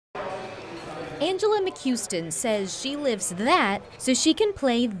Angela McCuiston says she lives that so she can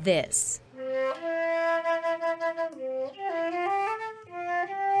play this.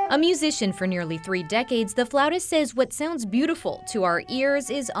 A musician for nearly 3 decades, the flautist says what sounds beautiful to our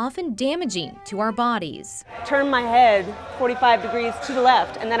ears is often damaging to our bodies. Turn my head 45 degrees to the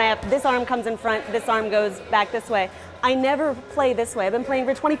left, and then this arm comes in front, this arm goes back this way. I never play this way. I've been playing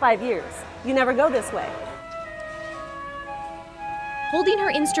for 25 years. You never go this way. Holding her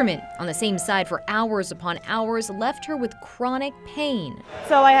instrument on the same side for hours upon hours left her with chronic pain.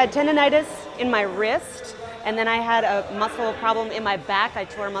 So I had tendonitis in my wrist, and then I had a muscle problem in my back. I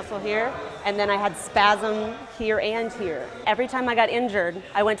tore a muscle here, and then I had spasm here and here. Every time I got injured,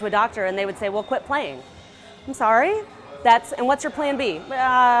 I went to a doctor and they would say, well, quit playing. I'm sorry, and what's your plan B?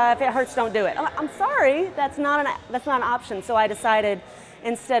 If it hurts, don't do it. I'm sorry, that's not an option. So I decided,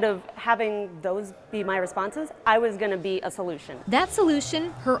 instead of having those be my responses, I was gonna be a solution. That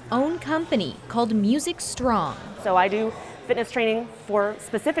solution, her own company called Music Strong. So I do fitness training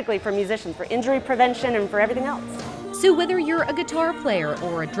specifically for musicians, for injury prevention and for everything else. So whether you're a guitar player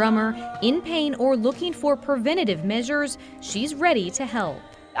or a drummer, in pain or looking for preventative measures, she's ready to help.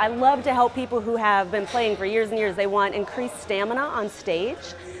 I love to help people who have been playing for years and years. They want increased stamina on stage.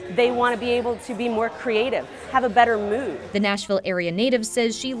 They want to be able to be more creative, have a better mood. The Nashville area native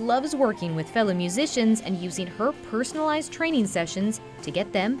says she loves working with fellow musicians and using her personalized training sessions to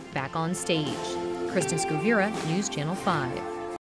get them back on stage. Kristen Scovira, News Channel 5.